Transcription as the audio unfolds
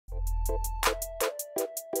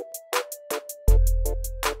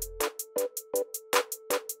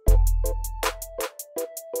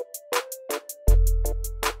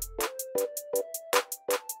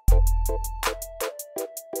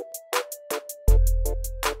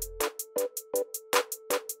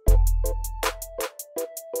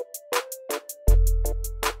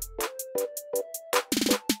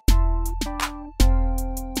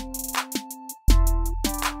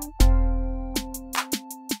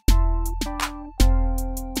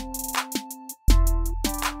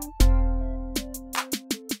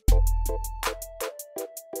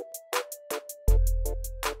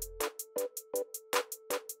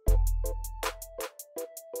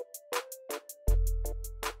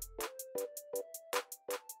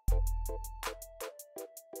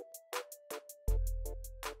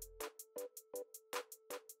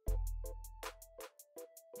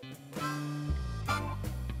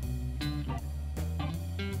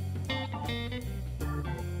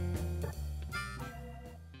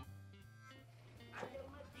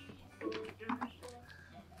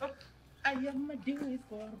I am a duty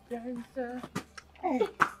for dancer. I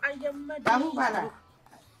am a BAHUBALI.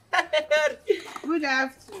 Good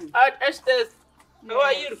afternoon. Estes, how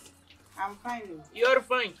are you? I'm fine. You're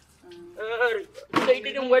fine. So you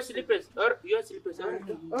didn't wear slippers? Or you have slippers?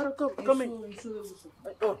 Come in.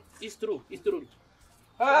 Oh, it's true.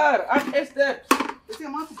 Esther. It's a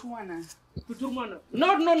month to one.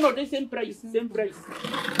 No, the same price.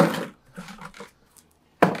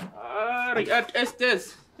 At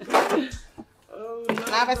Estes. Oh,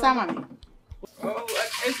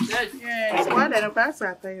 Estes. Yes, what an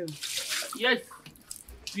ambassador for you. Yes.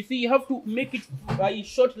 You see, you have to make it by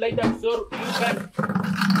short like that, so you can.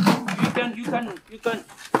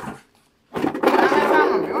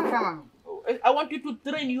 I want you to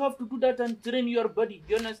train. You have to do that and train your body.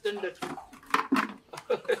 Do you understand that?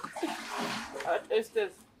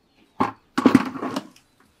 Estes.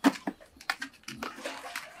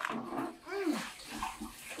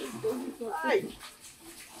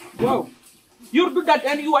 Wow. You do that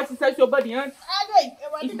and you exercise your body, huh?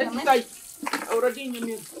 Exercise. Already in your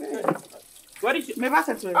meal. What is it?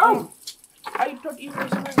 Oh, I thought it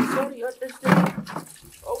was mine. Sorry,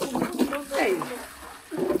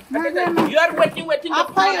 no. You are waiting the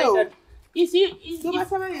power like that.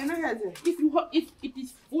 If it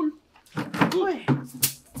is full,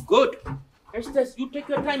 good. Estes, you take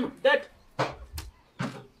your time. That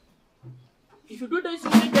if you do this,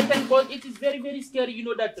 you take your time because it is very, very scary. You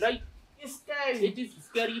know that, right? It's scary. It is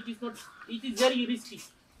scary. It is not. It is very risky.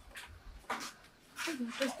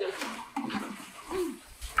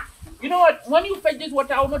 You know what? When you fetch this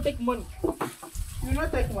water, I will not take money. You will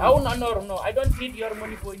not take money? No. I don't need your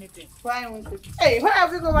money for anything. Why won't you? Hey, where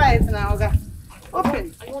have you go buy it now, Oga?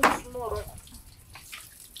 Open. I want some more.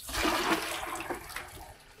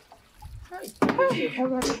 That's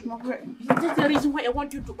the reason why I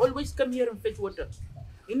want you to always come here and fetch water.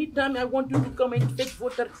 Anytime I want you to come and fetch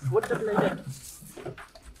water like that.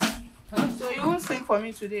 Huh? So you won't sing for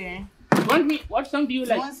me today, eh? Want me? What song do you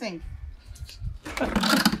like? You won't sing.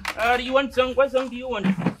 You want song? What song do you want?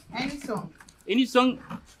 Any song. Any song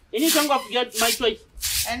of my choice.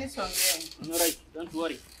 Any song, yeah. Alright, don't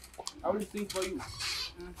worry. I will sing for you.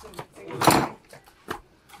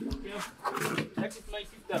 Yeah. That is my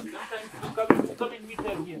sister. Sometimes you come and meet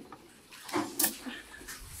her here.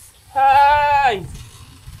 Hi!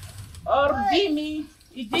 Or Jimmy,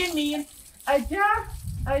 Aja,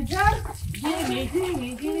 Jimmy,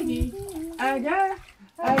 Aja,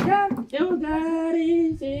 you got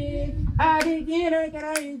it, I did get it,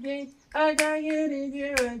 I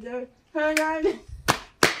got it,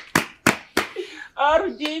 or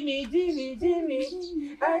Jimmy,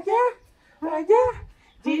 Aja,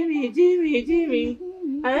 Jimmy,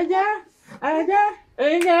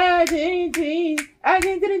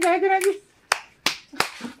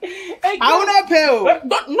 I will not pay.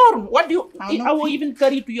 No, what do you? I will even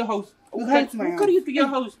carry you to your house. Carry you to your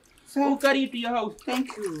house. Sir. Carry you to your house.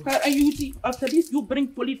 Thank you. And you see, after this, you bring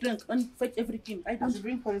polytank and fetch everything. I don't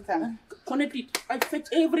bring polytank. Connect it. I fetch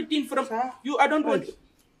everything from Sir. you. I don't want.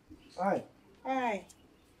 Hi. Hi.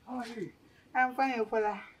 How are you? I'm fine,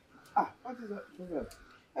 Opola. What is that?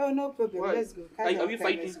 Oh, no problem. What? Let's go. Are we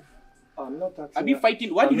fighting? I'm not asking. Are we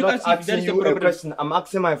fighting? Why did you ask if there is a problem? Question. I'm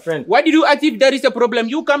asking my friend. Why did you ask if there is a problem?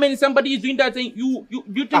 You come and somebody is doing that thing. You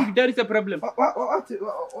think there is a problem?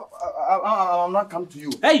 I'm not come to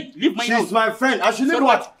you. Hey, leave my house. She's my friend. I should leave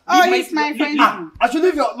what? Oh, he's my friend. I should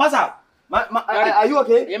leave your master. Are you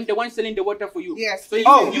okay? I am the one selling the water for you. Yes. So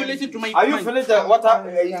you listen to my. Are you feeling the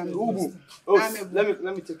water? Yeah. Oh,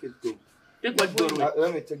 let me take it. Go. Take what go away.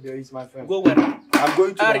 Let me take the risk, my friend. Go where? I'm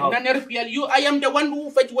going to the house. You, I am the one who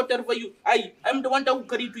fetch water for you. I am the one that will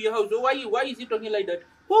carry it to your house. So why is he talking like that?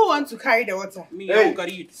 Who wants to carry the water? Me, Hey. I will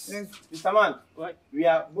carry it. Mr. Man, What? we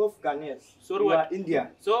are both Ghanaians. So you what? are India.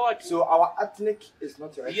 So what? So our ethnic is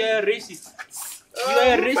not your You ethnic. are racist. You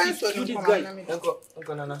are racist. You this guy.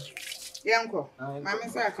 Uncle Nana. Yeah, uncle. Mami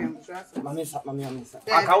sa kem. Mami sa.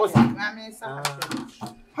 Yeah, Akawosa. Mami sa.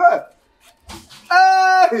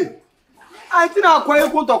 Hey! I think I'll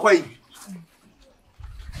quite go to quite.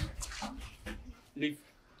 Leave.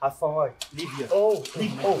 As for what? Leave here. Oh,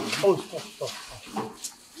 stop.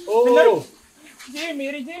 Oh, Jimmy.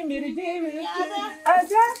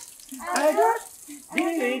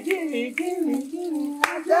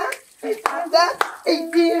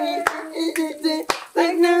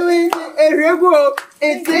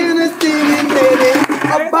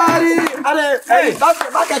 Hey,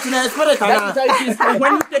 back at the spirit.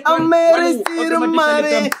 I'm married to the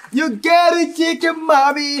money. You get a chicken,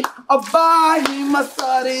 mommy. I'll buy him a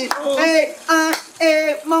sorry.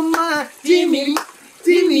 Hey, mama,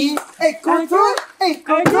 Jimmy, hey, control, hey,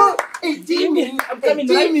 Jimmy, I'm coming,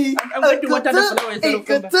 right? I'm going to water the flowers. hey,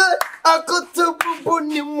 I got to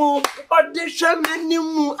Punimu, audition menu,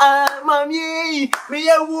 mammy, me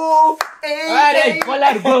a woo, Alright,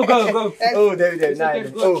 go. Oh, there,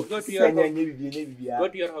 nice. oh, Go to your house. Go Go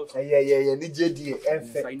to your house. Yeah, JD,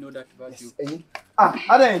 Yes, I know that about you.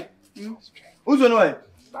 Aden, who's on way?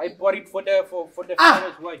 I pour it for the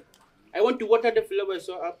flowers. Why? I want to water the flowers,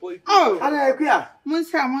 so I pour it. Oh, Aden, Akuya.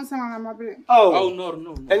 Monsa, mama bre. Oh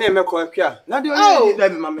no. Any meko Akuya. Now the only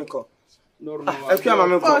let me mameko. No. Akuya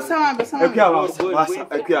mameko. Oh, sama.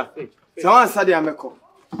 Akuya. Someone said they ameko.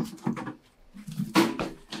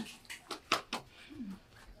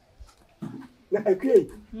 Na Akuya.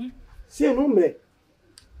 Say no me.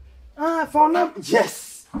 For now,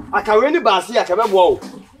 yes. I can really see I can be wow.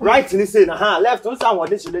 Right in say na left on sound what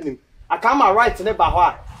this should I can my right in the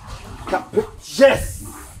bahwa. Yes.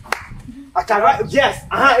 I can right. Yes.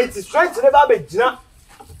 It is right to never be jina.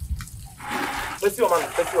 Let's see, man.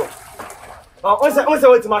 Let's see. What's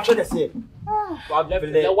the match they say?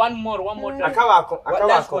 The one more. I can't.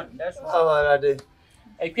 Last one. Oh,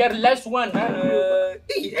 I care last one.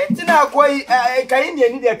 It's not quite. Can you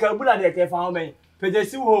need a kabula de for me?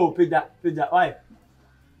 Pedesi ho, peda. Why?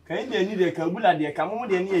 Can you need a kabula de kamu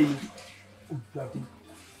de near you?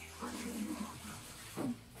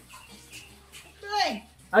 Hey,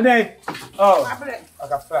 And then, oh, my bre. I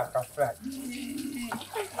can fly.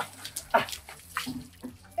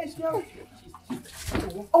 Let's go.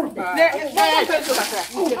 Oh,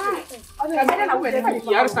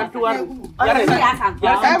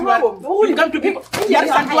 You come to people. You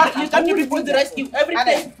come to people's rescue every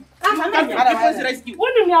day. You come to people's rescue.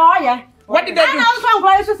 What did I do?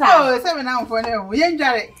 Oh, 7 hours for them. We enjoy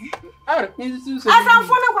it.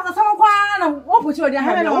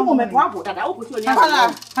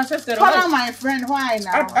 Follow my friend. Why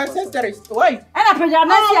now? Ancestor is why? I'm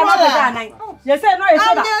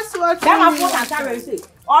just watching.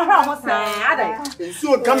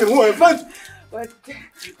 So coming home, but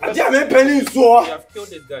I just penny so. You have killed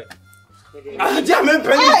this guy. I just penny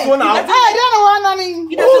so now. I don't know what I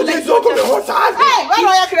mean. Oh, this so coming hot. Hey, why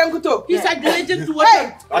are you crying to? He's a legend to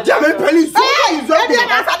water. I just penny so. Hey,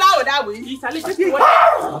 that way. He's a legend to water.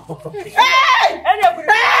 Hey!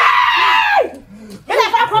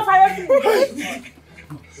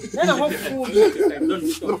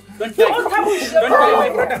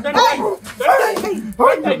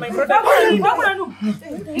 Don't die, my brother. Don't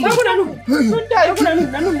die, my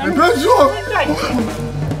brother. Don't die.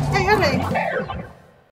 Hey, Hey,